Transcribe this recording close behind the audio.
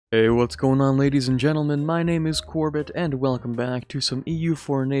Hey, what's going on, ladies and gentlemen? My name is Quarbit, and welcome back to some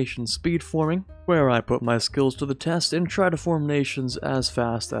EU4 nation speedforming, where I put my skills to the test and try to form nations as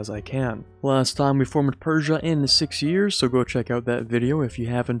fast as I can. Last time we formed Persia in 6 years, so go check out that video if you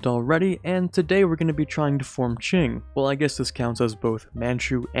haven't already, and today we're going to be trying to form Qing. Well, I guess this counts as both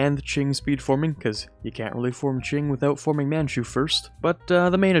Manchu and Qing speedforming, because you can't really form Qing without forming Manchu first, but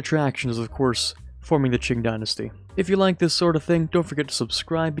the main attraction is, of course, forming the Qing dynasty. If you like this sort of thing, don't forget to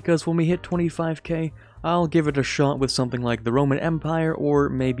subscribe, because when we hit 25k, I'll give it a shot with something like the Roman Empire or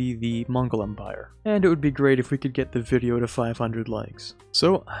maybe the Mongol Empire. And it would be great if we could get the video to 500 likes.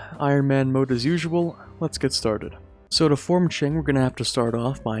 So, Iron Man mode as usual, let's get started. So to form Qing, we're gonna have to start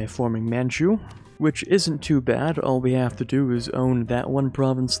off by forming Manchu, which isn't too bad. All we have to do is own that one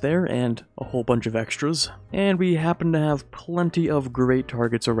province there and a whole bunch of extras. And we happen to have plenty of great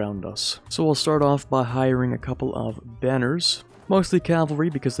targets around us. So we'll start off by hiring a couple of banners. Mostly cavalry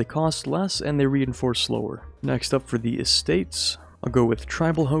because they cost less and they reinforce slower. Next up for the estates, I'll go with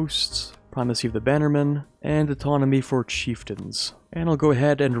tribal hosts, primacy of the bannermen, and autonomy for chieftains. And I'll go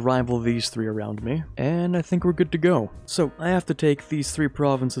ahead and rival these three around me, and I think we're good to go. So I have to take these three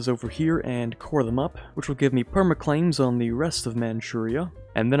provinces over here and core them up, which will give me permaclaims on the rest of Manchuria.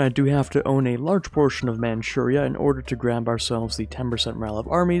 And then I do have to own a large portion of Manchuria in order to grab ourselves the 10% morale of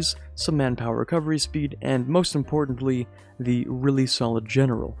armies, some manpower recovery speed, and most importantly, the really solid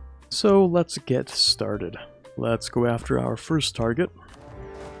general. So let's get started. Let's go after our first target.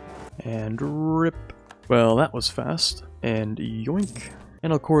 And rip. Well, that was fast. And yoink.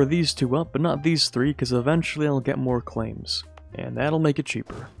 And I'll core these two up, but not these three, because eventually I'll get more claims. And that'll make it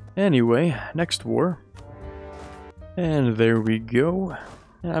cheaper. Anyway, next war. And there we go.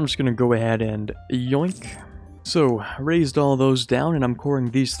 And I'm just gonna go ahead and yoink. So, raised all those down, and I'm coring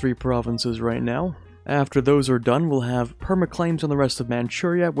these three provinces right now. After those are done, we'll have permaclaims on the rest of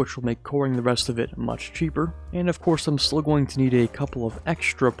Manchuria, which will make coring the rest of it much cheaper. And of course, I'm still going to need a couple of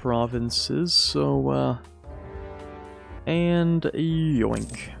extra provinces, so, and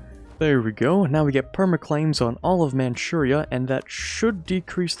yoink. There we go. Now we get permaclaims on all of Manchuria, and that should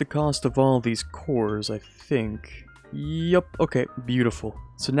decrease the cost of all these cores, I think. Yup, okay, beautiful.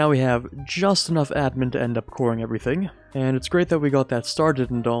 So now we have just enough admin to end up coring everything. And it's great that we got that started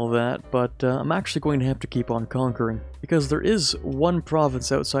and all that, but I'm actually going to have to keep on conquering. Because there is one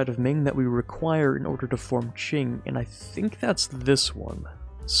province outside of Ming that we require in order to form Qing, and I think that's this one.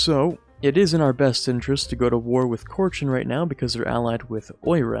 So, it is in our best interest to go to war with Korchin right now because they're allied with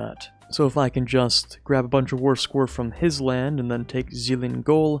Oirat. So if I can just grab a bunch of war score from his land and then take Zilin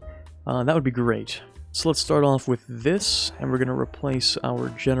Gol, that would be great. So let's start off with this, and we're going to replace our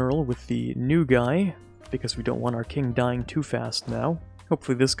general with the new guy, because we don't want our king dying too fast now.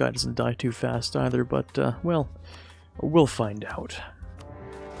 Hopefully this guy doesn't die too fast either, but, well, we'll find out.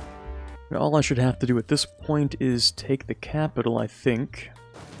 All I should have to do at this point is take the capital, I think.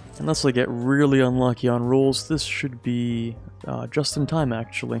 Unless I get really unlucky on rolls, this should be just in time,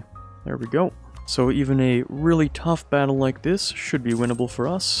 actually. There we go. So even a really tough battle like this should be winnable for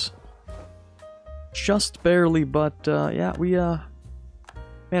us. Just barely, but yeah, we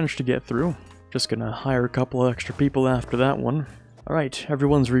managed to get through. Just gonna hire a couple of extra people after that one. Alright,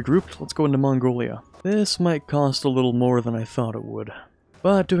 everyone's regrouped, let's go into Mongolia. This might cost a little more than I thought it would.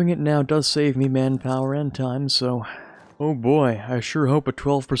 But doing it now does save me manpower and time, so... Oh boy, I sure hope a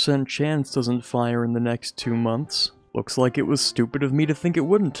 12% chance doesn't fire in the next 2 months. Looks like it was stupid of me to think it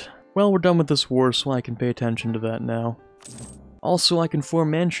wouldn't. Well, we're done with this war, so I can pay attention to that now. Also, I can form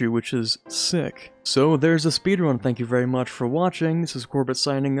Manchu, which is sick. So there's a speedrun. Thank you very much for watching. This is Quarbit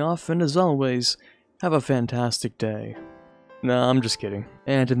signing off, and as always, have a fantastic day. Nah, I'm just kidding.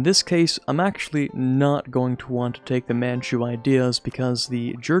 And in this case, I'm actually not going to want to take the Manchu ideas because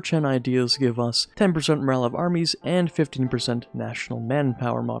the Jurchen ideas give us 10% morale of armies and 15% national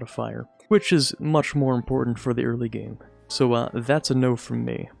manpower modifier, which is much more important for the early game. So that's a no from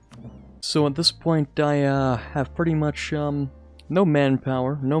me. So at this point, I have pretty much no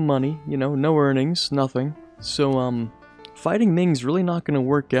manpower, no money, you know, no earnings, nothing. So, fighting Ming's really not gonna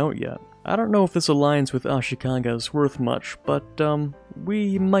work out yet. I don't know if this alliance with Ashikaga is worth much, but,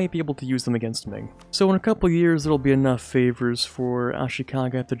 we might be able to use them against Ming. So in a couple years, there'll be enough favors for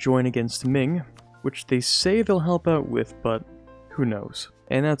Ashikaga to join against Ming, which they say they'll help out with, but who knows.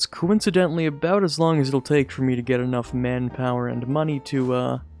 And that's coincidentally about as long as it'll take for me to get enough manpower and money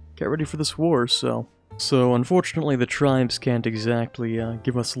to, get ready for this war, so... So, unfortunately, the tribes can't exactly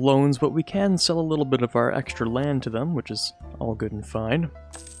give us loans, but we can sell a little bit of our extra land to them, which is all good and fine.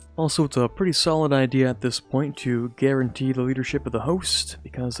 Also, it's a pretty solid idea at this point to guarantee the leadership of the host,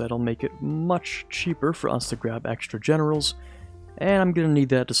 because that'll make it much cheaper for us to grab extra generals, and I'm gonna need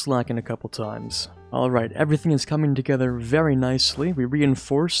that to slacken a couple times. Alright, everything is coming together very nicely. We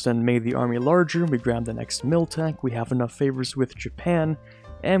reinforced and made the army larger, we grabbed the next mill tech, we have enough favors with Japan,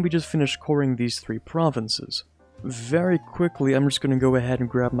 and we just finished coring these 3 provinces. Very quickly, I'm just gonna go ahead and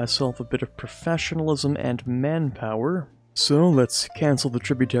grab myself a bit of professionalism and manpower. So, let's cancel the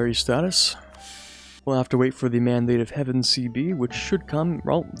tributary status. We'll have to wait for the Mandate of Heaven CB, which should come.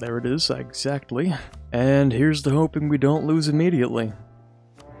 Well, there it is, exactly. And here's to hoping we don't lose immediately.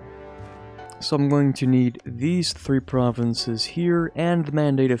 So I'm going to need these 3 provinces here, and the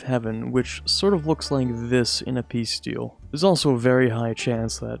Mandate of Heaven, which sort of looks like this in a peace deal. There's also a very high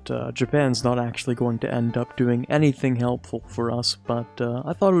chance that Japan's not actually going to end up doing anything helpful for us, but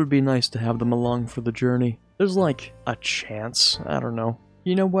I thought it would be nice to have them along for the journey. There's like a chance, I don't know.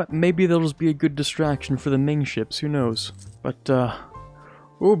 You know what, maybe they'll just be a good distraction for the Ming ships, who knows. But,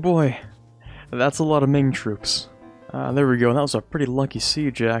 oh boy, that's a lot of Ming troops. There we go, that was a pretty lucky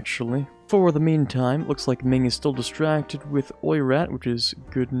siege actually. For the meantime, looks like Ming is still distracted with Oirat, which is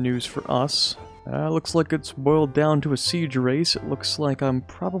good news for us. Looks like it's boiled down to a siege race. It looks like I'm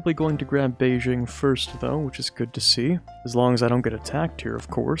probably going to grab Beijing first though, which is good to see. As long as I don't get attacked here, of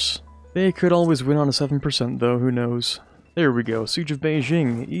course. They could always win on a 7% though, who knows. There we go, Siege of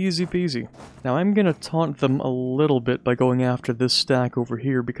Beijing, easy peasy. Now I'm gonna taunt them a little bit by going after this stack over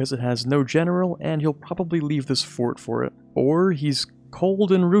here because it has no general and he'll probably leave this fort for it. Or he's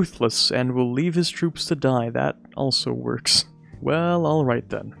cold and ruthless and will leave his troops to die, that also works. Well, alright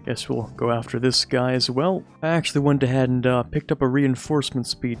then. Guess we'll go after this guy as well. I actually went ahead and picked up a reinforcement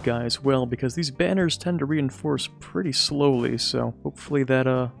speed guy as well, because these banners tend to reinforce pretty slowly, so hopefully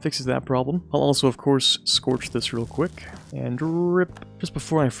that fixes that problem. I'll also, of course, scorch this real quick. And rip. Just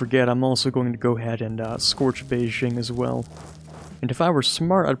before I forget, I'm also going to go ahead and scorch Beijing as well. And if I were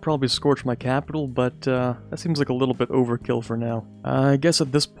smart, I'd probably scorch my capital, but that seems like a little bit overkill for now. I guess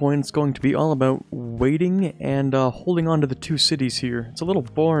at this point it's going to be all about waiting and holding on to the 2 cities here. It's a little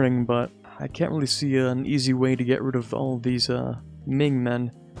boring, but I can't really see an easy way to get rid of all of these Ming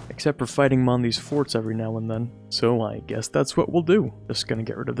men, except for fighting them on these forts every now and then. So I guess that's what we'll do. Just gonna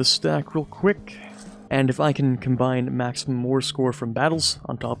get rid of this stack real quick. And if I can combine maximum war score from battles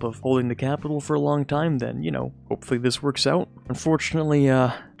on top of holding the capital for a long time, then, you know, hopefully this works out. Unfortunately,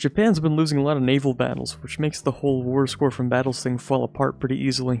 Japan's been losing a lot of naval battles, which makes the whole war score from battles thing fall apart pretty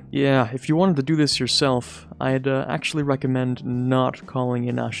easily. Yeah, if you wanted to do this yourself, I'd actually recommend not calling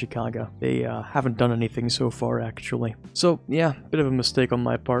in Ashikaga. They haven't done anything so far, actually. So, yeah, bit of a mistake on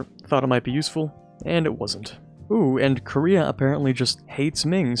my part. Thought it might be useful, and it wasn't. Ooh, and Korea apparently just hates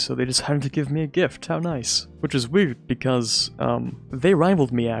Ming, so they decided to give me a gift. How nice. Which is weird, because, they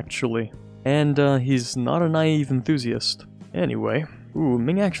rivaled me, actually. And, he's not a naive enthusiast. Anyway. Ooh,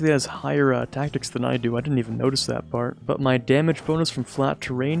 Ming actually has higher, tactics than I do. I didn't even notice that part. But my damage bonus from flat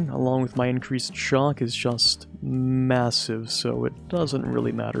terrain, along with my increased shock, is just massive, so it doesn't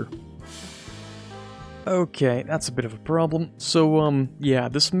really matter. Okay, that's a bit of a problem. So, yeah,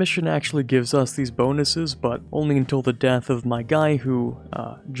 this mission actually gives us these bonuses, but only until the death of my guy who,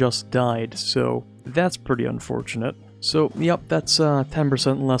 just died, so that's pretty unfortunate. So, yep, that's,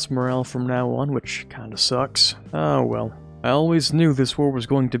 10% less morale from now on, which kinda sucks. Oh well. I always knew this war was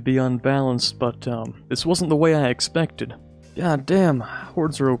going to be unbalanced, but, this wasn't the way I expected. God damn,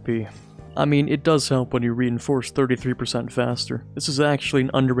 hordes are OP. I mean, it does help when you reinforce 33% faster. This is actually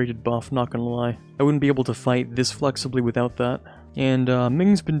an underrated buff, not gonna lie. I wouldn't be able to fight this flexibly without that. And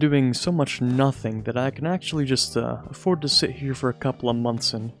Ming's been doing so much nothing that I can actually just afford to sit here for a couple of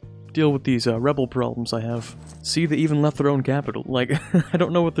months and deal with these rebel problems I have. See, they even left their own capital. Like, I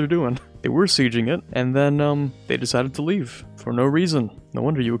don't know what they're doing. They were sieging it, and then they decided to leave. For no reason. No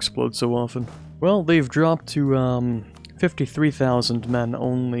wonder you explode so often. Well, they've dropped to 53,000 men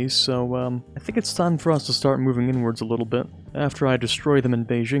only, so I think it's time for us to start moving inwards a little bit, after I destroy them in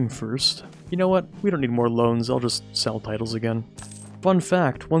Beijing first. You know what? We don't need more loans, I'll just sell titles again. Fun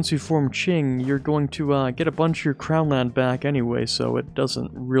fact, once you form QING, you're going to get a bunch of your crown land back anyway, so it doesn't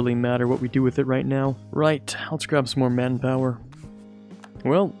really matter what we do with it right now. Right, let's grab some more manpower.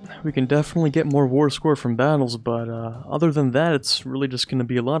 Well, we can definitely get more war score from battles, but other than that, it's really just going to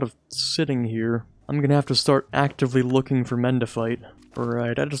be a lot of sitting here. I'm gonna have to start actively looking for men to fight.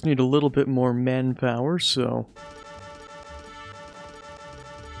 Alright, I just need a little bit more manpower, so...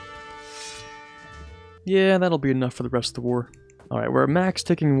 yeah, that'll be enough for the rest of the war. Alright, we're at max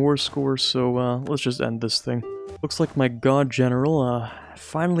ticking war score, so let's just end this thing. Looks like my god general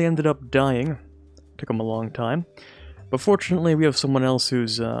finally ended up dying. Took him a long time. But fortunately, we have someone else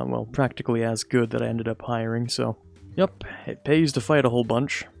who's, well, practically as good that I ended up hiring, so... yep, it pays to fight a whole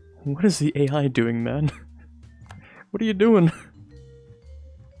bunch. What is the AI doing, man? What are you doing?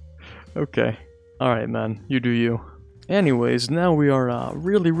 Okay. Alright, man. You do you. Anyways, now we are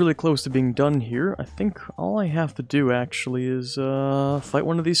really close to being done here. I think all I have to do actually is fight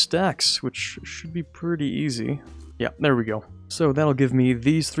one of these stacks, which should be pretty easy. Yeah, there we go. So that'll give me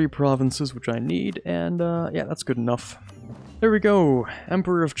these 3 provinces, which I need, and yeah, that's good enough. There we go,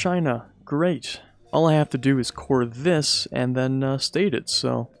 Emperor of China. Great. All I have to do is core this and then state it,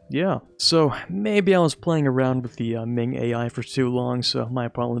 so yeah. So maybe I was playing around with the Ming AI for too long, so my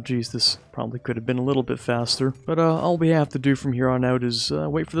apologies, this probably could have been a little bit faster. But all we have to do from here on out is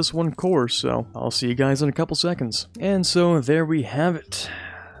wait for this one core, so I'll see you guys in a couple seconds. And so there we have it.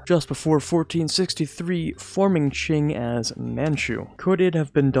 Just before 1463, forming Qing as Manchu. Could it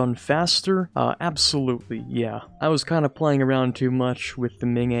have been done faster? Absolutely, yeah. I was kind of playing around too much with the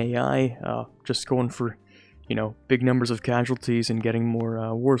Ming AI, just going for, you know, big numbers of casualties and getting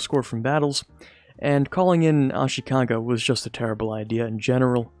more war score from battles, and calling in Ashikaga was just a terrible idea in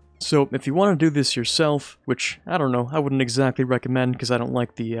general. So if you want to do this yourself, which, I don't know, I wouldn't exactly recommend because I don't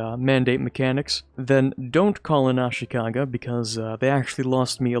like the mandate mechanics, then don't call in Ashikaga because they actually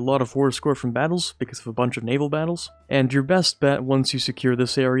lost me a lot of war score from battles because of a bunch of naval battles. And your best bet once you secure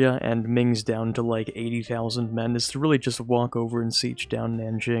this area and Ming's down to like 80,000 men is to really just walk over and siege down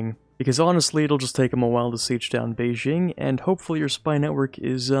Nanjing. Because honestly, it'll just take them a while to siege down Beijing, and hopefully your spy network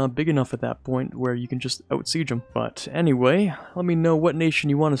is big enough at that point where you can just out-siege them. But anyway, let me know what nation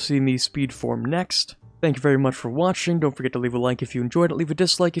you want to see me speed form next. Thank you very much for watching. Don't forget to leave a like if you enjoyed it, leave a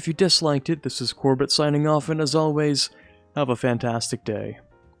dislike if you disliked it. This is Quarbit signing off, and as always, have a fantastic day.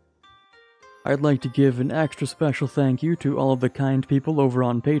 I'd like to give an extra special thank you to all of the kind people over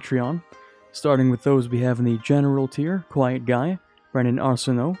on Patreon, starting with those we have in the General tier: Quiet Guy, Brennan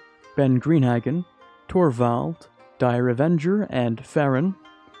Arsenault, Ben Greenhagen, Torvald, Dire Avenger, and Farron.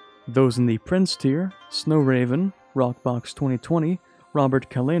 Those in the Prince tier: Snowraven, Rockbox 2020, Robert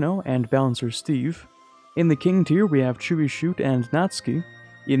Kaleno, and Bouncer Steve. In the King tier we have Chewy Shoot and Natsuki.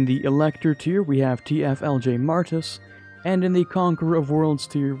 In the Elector tier we have TFLJ Martis. And in the Conqueror of Worlds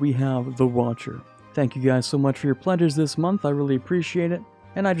tier we have The Watcher. Thank you guys so much for your pledges this month, I really appreciate it,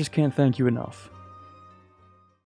 and I just can't thank you enough.